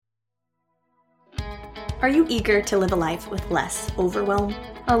Are you eager to live a life with less overwhelm?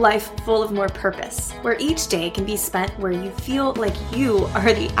 A life full of more purpose, where each day can be spent where you feel like you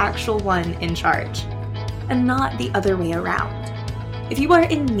are the actual one in charge, and not the other way around. If you are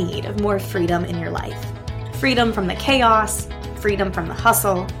in need of more freedom in your life, freedom from the chaos, freedom from the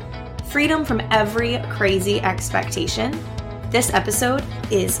hustle, freedom from every crazy expectation, this episode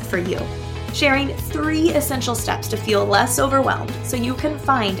is for you. Sharing 3 essential steps to feel less overwhelmed so you can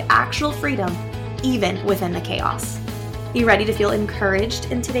find actual freedom even within the chaos. You ready to feel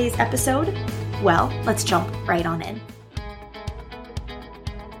encouraged in today's episode? Well, let's jump right on in.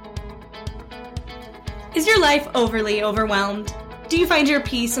 Is your life overly overwhelmed? Do you find your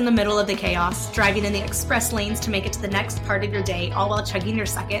peace in the middle of the chaos, driving in the express lanes to make it to the next part of your day, all while chugging your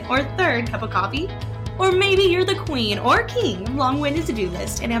second or third cup of coffee? Or maybe you're the queen or king of long-winded to-do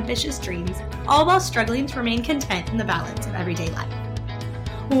lists and ambitious dreams, all while struggling to remain content in the balance of everyday life.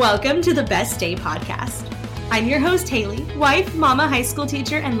 Welcome to the Best Day Podcast. I'm your host, Haley, wife, mama, high school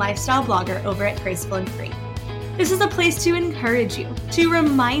teacher, and lifestyle blogger over at Graceful and Free. This is a place to encourage you, to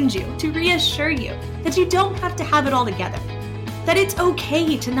remind you, to reassure you that you don't have to have it all together, that it's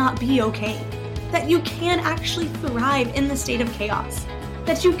okay to not be okay, that you can actually thrive in the state of chaos,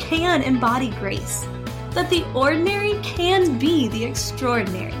 that you can embody grace, that the ordinary can be the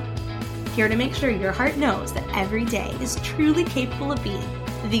extraordinary. Here to make sure your heart knows that every day is truly capable of being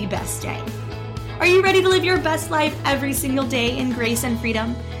the best day. Are you ready to live your best life every single day in grace and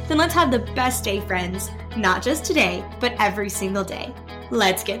freedom? Then let's have the best day, friends. Not just today, but every single day.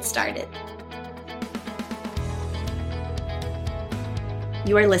 Let's get started.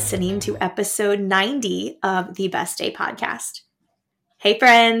 You are listening to episode 90 of the Best Day Podcast. Hey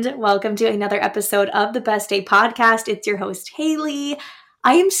friend, welcome to another episode of the Best Day Podcast. It's your host, Haley.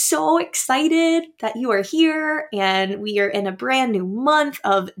 I am so excited that you are here, and we are in a brand new month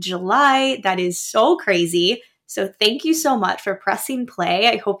of July. That is so crazy. So thank you so much for pressing play.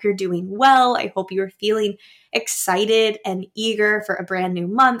 I hope you're doing well. I hope you're feeling excited and eager for a brand new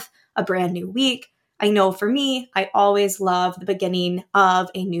month, a brand new week. I know for me, I always love the beginning of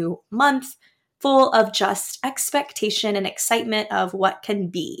a new month, full of just expectation and excitement of what can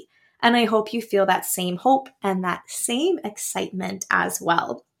be. And I hope you feel that same hope and that same excitement as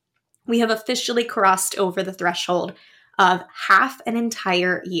well. We have officially crossed over the threshold of half an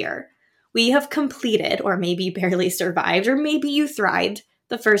entire year. We have completed, or maybe barely survived, or maybe you thrived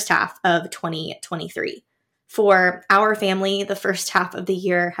the first half of 2023. For our family, the first half of the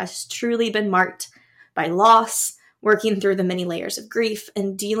year has truly been marked by loss, working through the many layers of grief,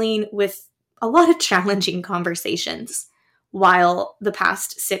 and dealing with a lot of challenging conversations. While the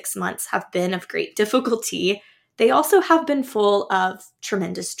past 6 months have been of great difficulty, they also have been full of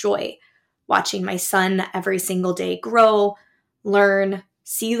tremendous joy. Watching my son every single day grow, learn,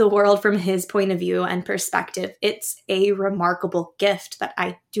 see the world from his point of view and perspective, it's a remarkable gift that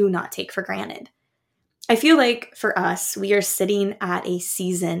I do not take for granted. I feel like for us, we are sitting at a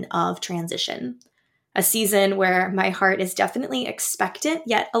season of transition, a season where my heart is definitely expectant,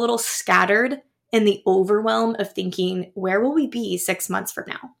 yet a little scattered in the overwhelm of thinking, where will we be 6 months from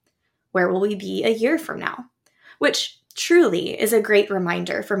now? Where will we be a year from now? Which truly is a great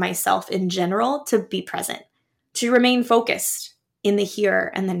reminder for myself in general to be present, to remain focused in the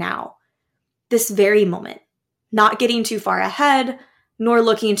here and the now. This very moment, not getting too far ahead, nor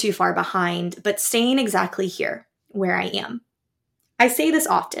looking too far behind, but staying exactly here, where I am. I say this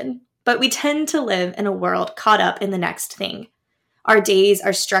often, but we tend to live in a world caught up in the next thing. Our days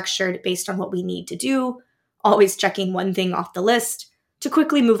are structured based on what we need to do, always checking one thing off the list to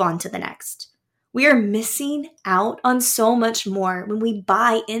quickly move on to the next. We are missing out on so much more when we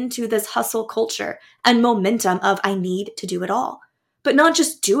buy into this hustle culture and momentum of I need to do it all. But not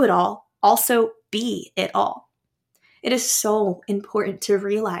just do it all, also be it all. It is so important to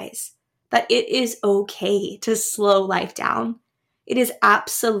realize that it is okay to slow life down. It is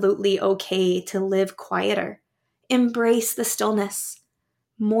absolutely okay to live quieter. Embrace the stillness.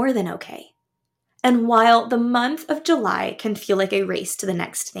 More than okay. And while the month of July can feel like a race to the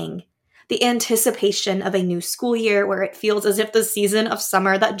next thing, the anticipation of a new school year where it feels as if the season of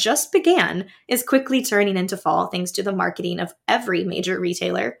summer that just began is quickly turning into fall thanks to the marketing of every major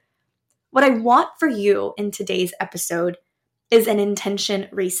retailer, what I want for you in today's episode is an intention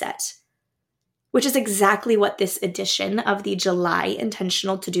reset, which is exactly what this edition of the July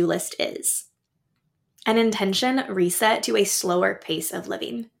intentional to-do list is. An intention reset to a slower pace of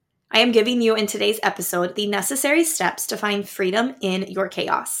living. I am giving you in today's episode the necessary steps to find freedom in your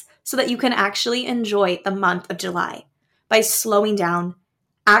chaos so that you can actually enjoy the month of July by slowing down,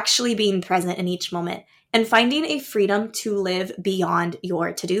 actually being present in each moment, and finding a freedom to live beyond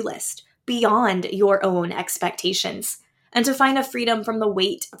your to-do list, beyond your own expectations, and to find a freedom from the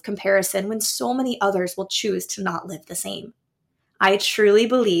weight of comparison when so many others will choose to not live the same. I truly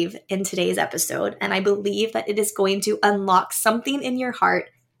believe in today's episode, and I believe that it is going to unlock something in your heart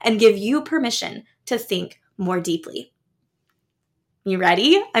and give you permission to think more deeply. You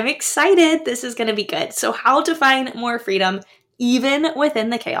ready? I'm excited. This is going to be good. So, how to find more freedom even within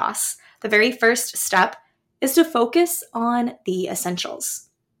the chaos? The very first step is to focus on the essentials.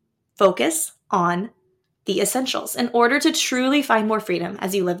 Focus on the essentials. In order to truly find more freedom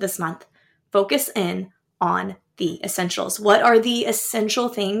as you live this month, focus in on the essentials. What are the essential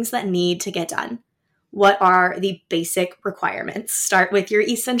things that need to get done? What are the basic requirements? Start with your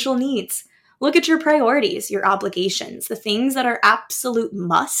essential needs. Look at your priorities, your obligations, the things that are absolute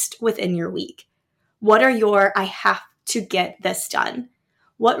must within your week. What are your I have to get this done?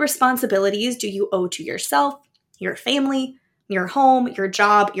 What responsibilities do you owe to yourself, your family, your home, your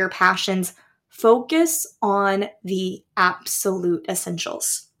job, your passions? Focus on the absolute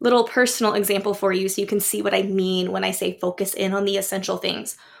essentials. Little personal example for you so you can see what I mean when I say focus in on the essential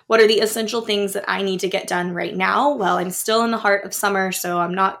things. What are the essential things that I need to get done right now? Well, I'm still in the heart of summer, so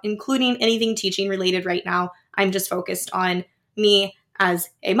I'm not including anything teaching related right now. I'm just focused on me as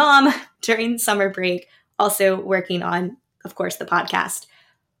a mom during summer break, also working on, of course, the podcast.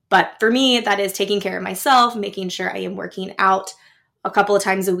 But for me, that is taking care of myself, making sure I am working out a couple of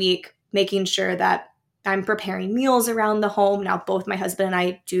times a week, making sure that I'm preparing meals around the home. Now, both my husband and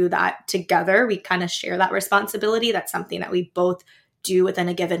I do that together. We kind of share that responsibility. That's something that we both do within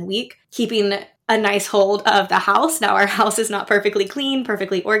a given week. Keeping a nice hold of the house. Now, our house is not perfectly clean,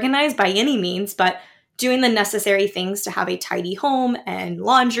 perfectly organized by any means, but doing the necessary things to have a tidy home and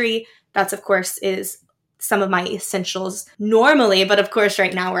laundry. That's, of course, is some of my essentials normally. But of course,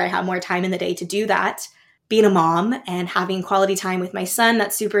 right now where I have more time in the day to do that, being a mom and having quality time with my son,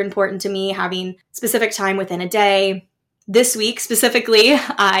 that's super important to me, having specific time within a day. This week specifically,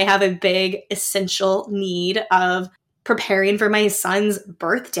 I have a big essential need of preparing for my son's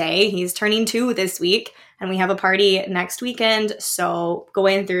birthday. He's turning 2 this week, and we have a party next weekend. So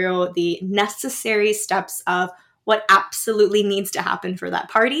going through the necessary steps of what absolutely needs to happen for that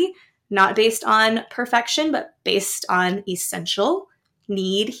party, not based on perfection, but based on essential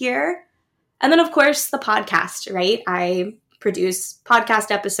need here. And then, of course, the podcast, right? I produce podcast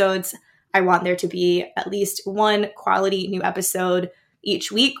episodes. I want there to be at least one quality new episode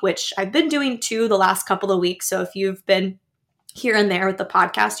each week, which I've been doing 2 the last couple of weeks. So if you've been here and there with the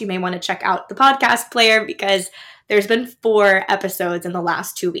podcast, you may want to check out the podcast player because there's been 4 episodes in the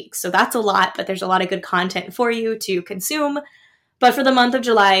last 2 weeks. So that's a lot, but there's a lot of good content for you to consume. But for the month of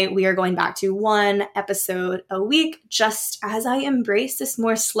July, we are going back to 1 episode a week, just as I embrace this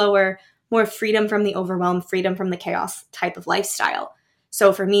more slower, more freedom from the overwhelm, freedom from the chaos type of lifestyle.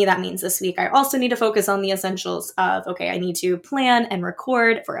 So for me, that means this week I also need to focus on the essentials of, okay, I need to plan and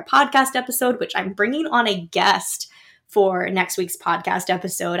record for a podcast episode, which I'm bringing on a guest for next week's podcast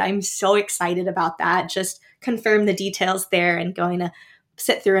episode. I'm so excited about that. Just confirm the details there and going to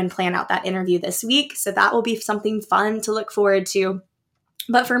sit through and plan out that interview this week. So that will be something fun to look forward to.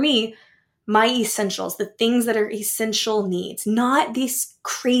 But for me, my essentials, the things that are essential needs, not this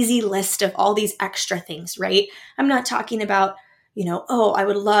crazy list of all these extra things, right? I'm not talking about, I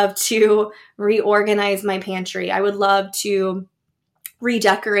would love to reorganize my pantry. I would love to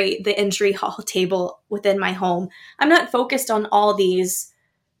redecorate the entry hall table within my home. I'm not focused on all these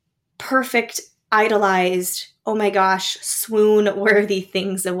perfect, idolized, oh my gosh, swoon-worthy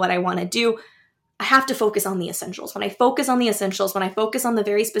things of what I want to do. I have to focus on the essentials. When I focus on the essentials, when I focus on the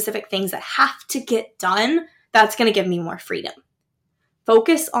very specific things that have to get done, that's going to give me more freedom.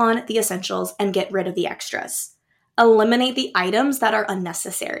 Focus on the essentials and get rid of the extras. Eliminate the items that are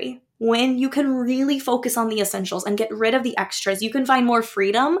unnecessary. When you can really focus on the essentials and get rid of the extras, you can find more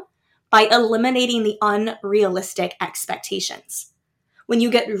freedom by eliminating the unrealistic expectations. When you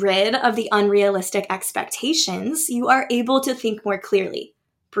get rid of the unrealistic expectations, you are able to think more clearly,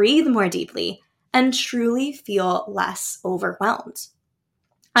 breathe more deeply, and truly feel less overwhelmed.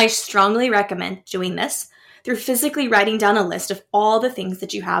 I strongly recommend doing this through physically writing down a list of all the things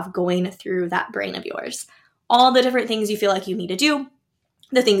that you have going through that brain of yours. All the different things you feel like you need to do,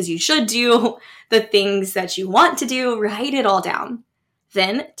 the things you should do, the things that you want to do, write it all down.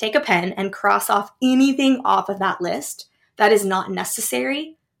 Then take a pen and cross off anything off of that list that is not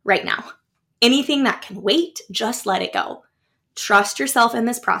necessary right now. Anything that can wait, just let it go. Trust yourself in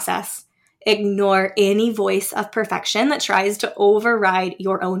this process. Ignore any voice of perfection that tries to override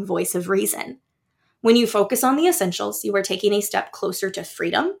your own voice of reason. When you focus on the essentials, you are taking a step closer to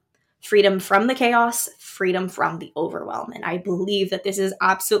freedom from the chaos, freedom from the overwhelm. And I believe that this is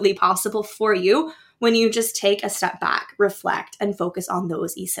absolutely possible for you when you just take a step back, reflect, and focus on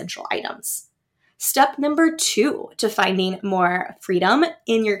those essential items. Step number 2 to finding more freedom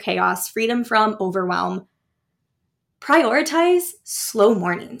in your chaos, freedom from overwhelm, prioritize slow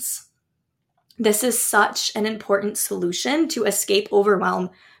mornings. This is such an important solution to escape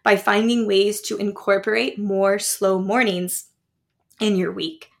overwhelm by finding ways to incorporate more slow mornings in your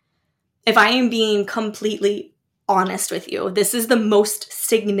week. If I am being completely honest with you, this is the most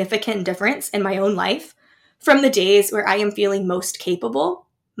significant difference in my own life from the days where I am feeling most capable,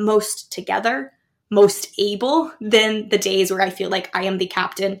 most together, most able than the days where I feel like I am the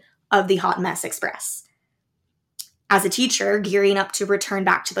captain of the Hot Mess Express. As a teacher, gearing up to return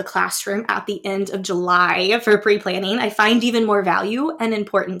back to the classroom at the end of July for pre-planning, I find even more value and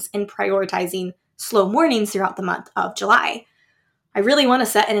importance in prioritizing slow mornings throughout the month of July. I really want to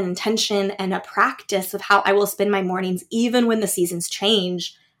set an intention and a practice of how I will spend my mornings even when the seasons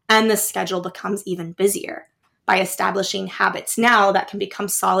change and the schedule becomes even busier, by establishing habits now that can become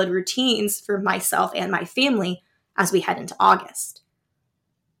solid routines for myself and my family as we head into August.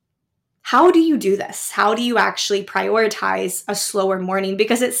 How do you do this? How do you actually prioritize a slower morning?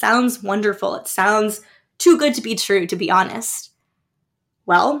 Because it sounds wonderful. It sounds too good to be true, to be honest.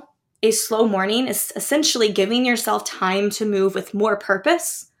 Well, a slow morning is essentially giving yourself time to move with more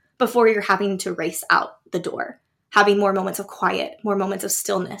purpose before you're having to race out the door, having more moments of quiet, more moments of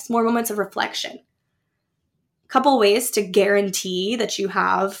stillness, more moments of reflection. A couple ways to guarantee that you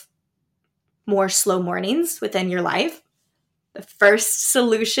have more slow mornings within your life. The first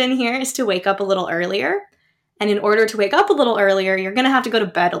solution here is to wake up a little earlier. And in order to wake up a little earlier, you're going to have to go to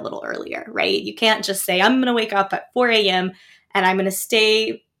bed a little earlier, right? You can't just say, I'm going to wake up at 4 a.m. and I'm going to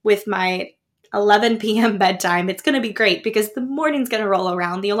stay with my 11 p.m. bedtime. It's going to be great because the morning's going to roll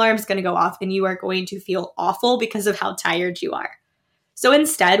around, the alarm's going to go off, and you are going to feel awful because of how tired you are. So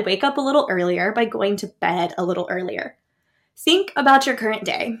instead, wake up a little earlier by going to bed a little earlier. Think about your current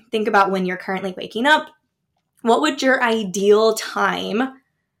day. Think about when you're currently waking up. What would your ideal time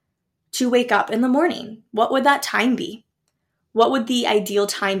to wake up in the morning? What would that time be? What would the ideal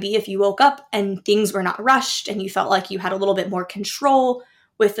time be if you woke up and things were not rushed and you felt like you had a little bit more control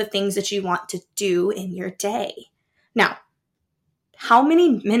with the things that you want to do in your day? Now, how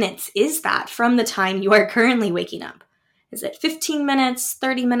many minutes is that from the time you are currently waking up? Is it 15 minutes,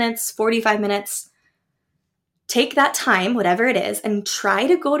 30 minutes, 45 minutes? Take that time, whatever it is, and try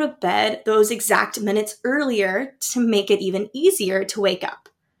to go to bed those exact minutes earlier to make it even easier to wake up.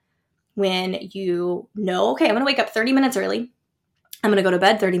 When you know, okay, I'm going to wake up 30 minutes early. I'm going to go to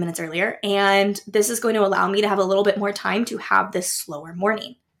bed 30 minutes earlier, and this is going to allow me to have a little bit more time to have this slower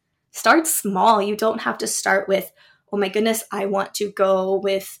morning. Start small. You don't have to start with, oh my goodness, I want to go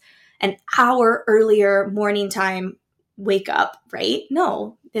with an hour earlier morning time wake up, right?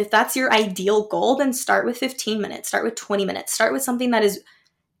 No, if that's your ideal goal, then start with 15 minutes, start with 20 minutes, start with something that is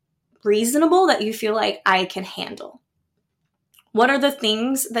reasonable that you feel like I can handle. What are the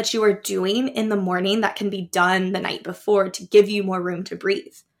things that you are doing in the morning that can be done the night before to give you more room to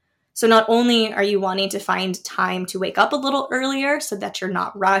breathe? So not only are you wanting to find time to wake up a little earlier so that you're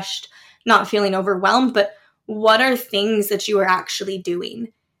not rushed, not feeling overwhelmed, but what are things that you are actually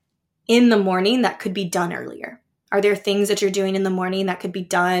doing in the morning that could be done earlier? Are there things that you're doing in the morning that could be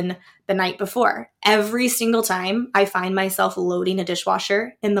done the night before? Every single time I find myself loading a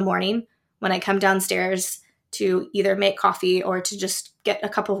dishwasher in the morning when I come downstairs to either make coffee or to just get a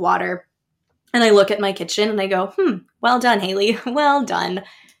cup of water. And I look at my kitchen and I go, well done, Haley. Well done.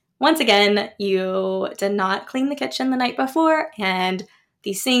 Once again, you did not clean the kitchen the night before and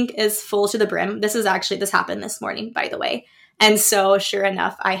the sink is full to the brim. This happened this morning, by the way. And so sure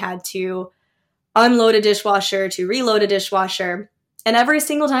enough, I had to unload a dishwasher to reload a dishwasher. And every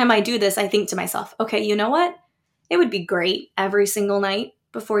single time I do this, I think to myself, okay, you know what? It would be great every single night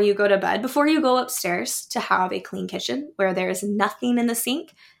before you go to bed, before you go upstairs, to have a clean kitchen where there is nothing in the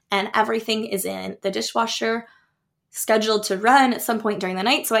sink and everything is in the dishwasher, scheduled to run at some point during the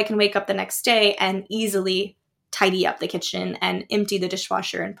night so I can wake up the next day and easily tidy up the kitchen and empty the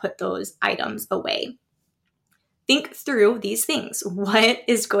dishwasher and put those items away. Think through these things. What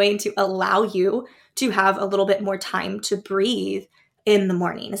is going to allow you to have a little bit more time to breathe in the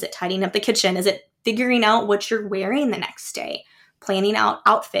morning? Is it tidying up the kitchen? Is it figuring out what you're wearing the next day? Planning out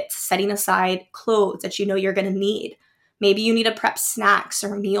outfits, setting aside clothes that you know you're going to need. Maybe you need to prep snacks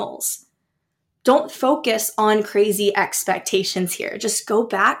or meals. Don't focus on crazy expectations here. Just go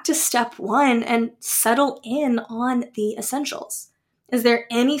back to step one and settle in on the essentials. Is there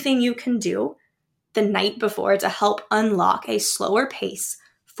anything you can do the night before to help unlock a slower pace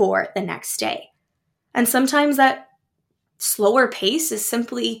for the next day? And sometimes that slower pace is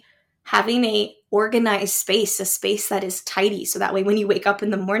simply having a organized space, a space that is tidy. So that way, when you wake up in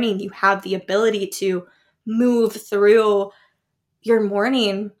the morning, you have the ability to move through your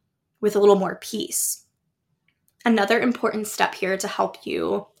morning with a little more peace. Another important step here to help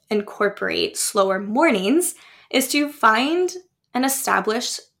you incorporate slower mornings is to find and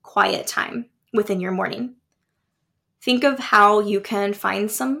establish quiet time within your morning. Think of how you can find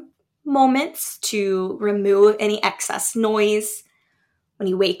some moments to remove any excess noise. When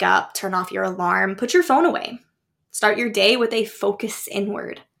you wake up, turn off your alarm, put your phone away. Start your day with a focus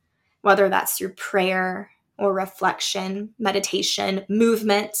inward, whether that's through prayer or reflection, meditation,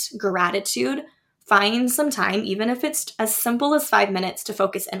 movement, gratitude. Find some time, even if it's as simple as 5 minutes, to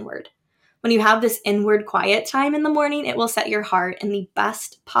focus inward. When you have this inward quiet time in the morning, it will set your heart in the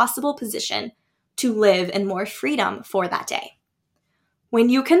best possible position to live in more freedom for that day. When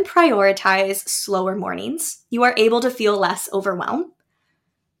you can prioritize slower mornings, you are able to feel less overwhelmed,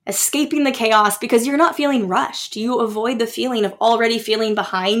 escaping the chaos because you're not feeling rushed. You avoid the feeling of already feeling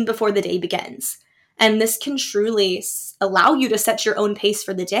behind before the day begins. And this can truly allow you to set your own pace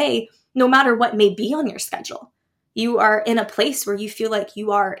for the day, no matter what may be on your schedule. You are in a place where you feel like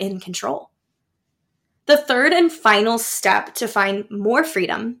you are in control. The third and final step to find more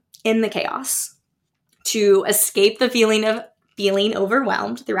freedom in the chaos, to escape the feeling of feeling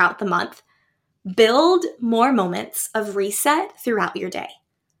overwhelmed throughout the month, build more moments of reset throughout your day.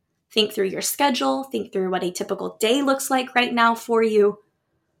 Think through your schedule, think through what a typical day looks like right now for you.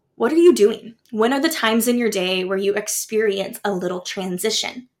 What are you doing? When are the times in your day where you experience a little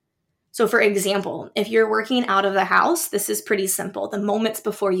transition? So for example, if you're working out of the house, this is pretty simple. The moments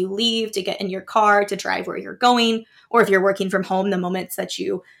before you leave to get in your car to drive where you're going, or if you're working from home, the moments that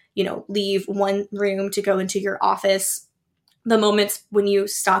you leave one room to go into your office, the moments when you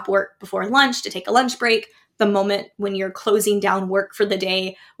stop work before lunch to take a lunch break, the moment when you're closing down work for the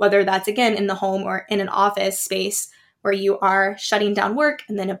day, whether that's again in the home or in an office space where you are shutting down work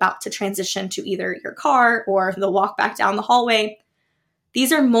and then about to transition to either your car or the walk back down the hallway.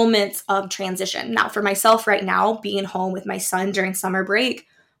 These are moments of transition. Now, for myself right now, being home with my son during summer break,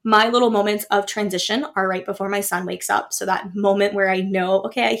 my little moments of transition are right before my son wakes up. So that moment where I know,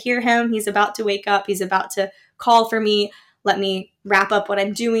 okay, I hear him, he's about to wake up, he's about to call for me, let me wrap up what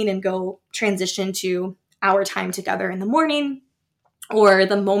I'm doing and go transition to our time together in the morning, or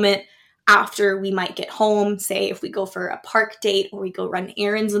the moment after we might get home, say if we go for a park date or we go run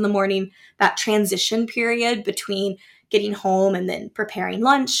errands in the morning, that transition period between getting home and then preparing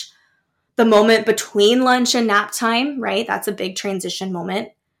lunch, the moment between lunch and nap time, right? That's a big transition moment.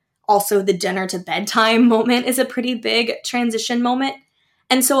 Also, the dinner to bedtime moment is a pretty big transition moment.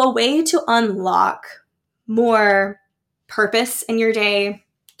 And so a way to unlock more purpose in your day,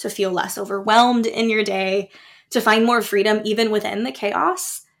 to feel less overwhelmed in your day, to find more freedom even within the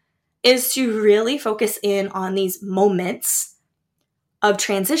chaos, is to really focus in on these moments of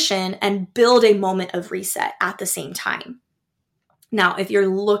transition and build a moment of reset at the same time. Now, if you're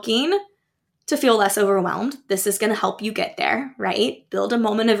looking to feel less overwhelmed, this is going to help you get there, right? Build a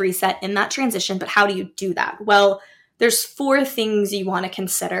moment of reset in that transition. But how do you do that? Well, there's 4 things you want to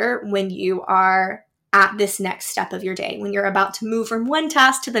consider when you are at this next step of your day, when you're about to move from one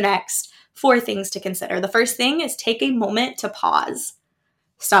task to the next. 4 things to consider. The first thing is take a moment to pause.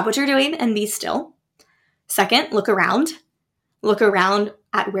 Stop what you're doing and be still. Second, look around. Look around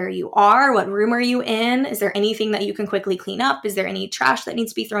at where you are. What room are you in? Is there anything that you can quickly clean up? Is there any trash that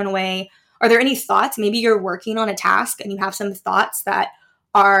needs to be thrown away? Are there any thoughts? Maybe you're working on a task and you have some thoughts that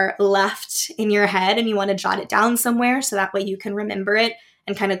are left in your head and you want to jot it down somewhere so that way you can remember it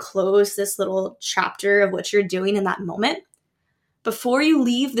and kind of close this little chapter of what you're doing in that moment. Before you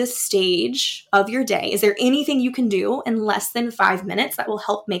leave this stage of your day, is there anything you can do in less than 5 minutes that will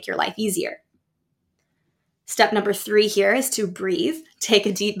help make your life easier? Step number 3 here is to breathe, take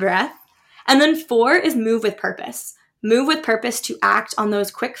a deep breath. And then 4 is move with purpose. Move with purpose to act on those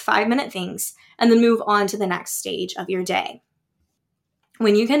quick 5-minute things and then move on to the next stage of your day.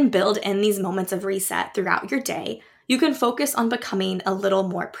 When you can build in these moments of reset throughout your day, you can focus on becoming a little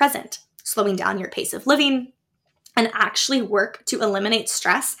more present, slowing down your pace of living, and actually work to eliminate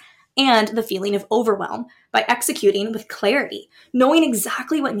stress and the feeling of overwhelm by executing with clarity, knowing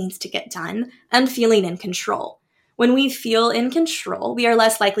exactly what needs to get done, and feeling in control. When we feel in control, we are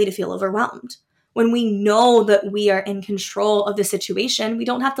less likely to feel overwhelmed. When we know that we are in control of the situation, we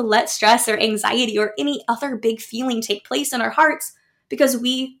don't have to let stress or anxiety or any other big feeling take place in our hearts because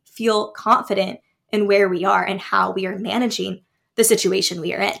we feel confident in where we are and how we are managing the situation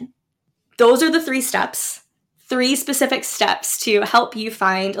we are in. Those are the 3 steps. 3 specific steps to help you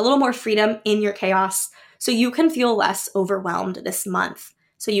find a little more freedom in your chaos so you can feel less overwhelmed this month,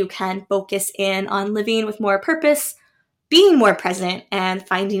 so you can focus in on living with more purpose, being more present, and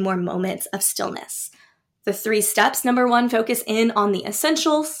finding more moments of stillness. The 3 steps: number 1, focus in on the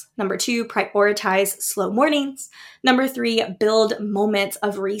essentials. Number 2, prioritize slow mornings. Number 3, build moments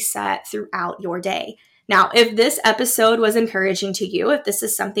of reset throughout your day. Now, if this episode was encouraging to you, if this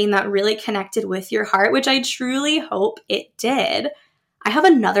is something that really connected with your heart, which I truly hope it did, I have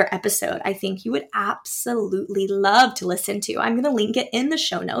another episode I think you would absolutely love to listen to. I'm going to link it in the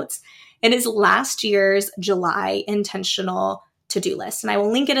show notes. It is last year's July intentional to-do list, and I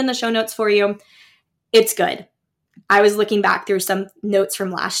will link it in the show notes for you. It's good. I was looking back through some notes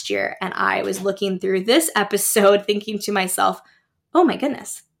from last year, and I was looking through this episode thinking to myself, oh my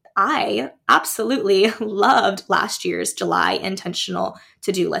goodness, I absolutely loved last year's July intentional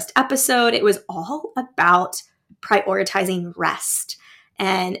to-do list episode. It was all about prioritizing rest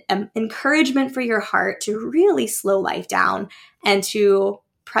and encouragement for your heart to really slow life down and to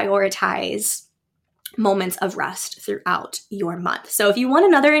prioritize moments of rest throughout your month. So if you want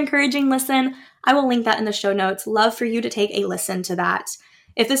another encouraging listen, I will link that in the show notes. Love for you to take a listen to that.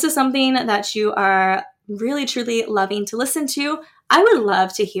 If this is something that you are really, truly loving to listen to, I would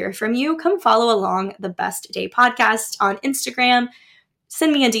love to hear from you. Come follow along the Best Day Podcast on Instagram.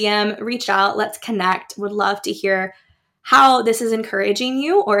 Send me a DM, reach out, let's connect. Would love to hear how this is encouraging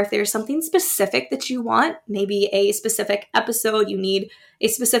you, or if there's something specific that you want, maybe a specific episode, you need a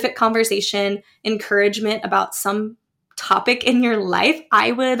specific conversation, encouragement about some topic in your life.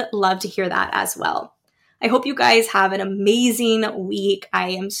 I would love to hear that as well. I hope you guys have an amazing week. I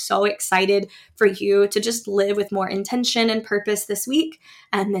am so excited for you to just live with more intention and purpose this week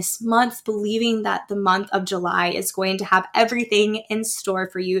and this month, believing that the month of July is going to have everything in store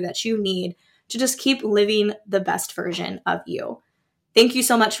for you that you need to just keep living the best version of you. Thank you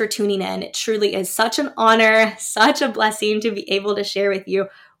so much for tuning in. It truly is such an honor, such a blessing to be able to share with you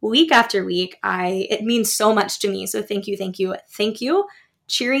week after week. It means so much to me. So thank you, thank you, thank you.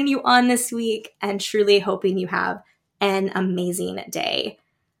 Cheering you on this week and truly hoping you have an amazing day.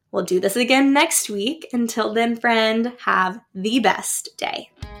 We'll do this again next week. Until then, friend, have the best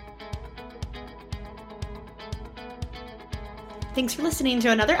day. Thanks for listening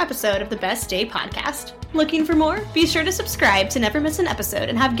to another episode of the Best Day Podcast. Looking for more? Be sure to subscribe to never miss an episode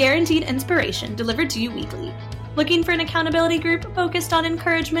and have guaranteed inspiration delivered to you weekly. Looking for an accountability group focused on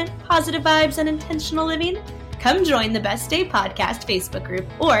encouragement, positive vibes, and intentional living? Come join the Best Day Podcast Facebook group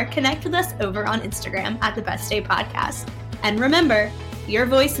or connect with us over on Instagram at the Best Day Podcast. And remember, your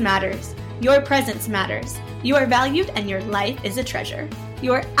voice matters. Your presence matters. You are valued and your life is a treasure.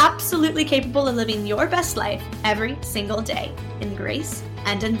 You are absolutely capable of living your best life every single day in grace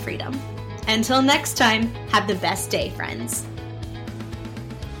and in freedom. Until next time, have the best day, friends.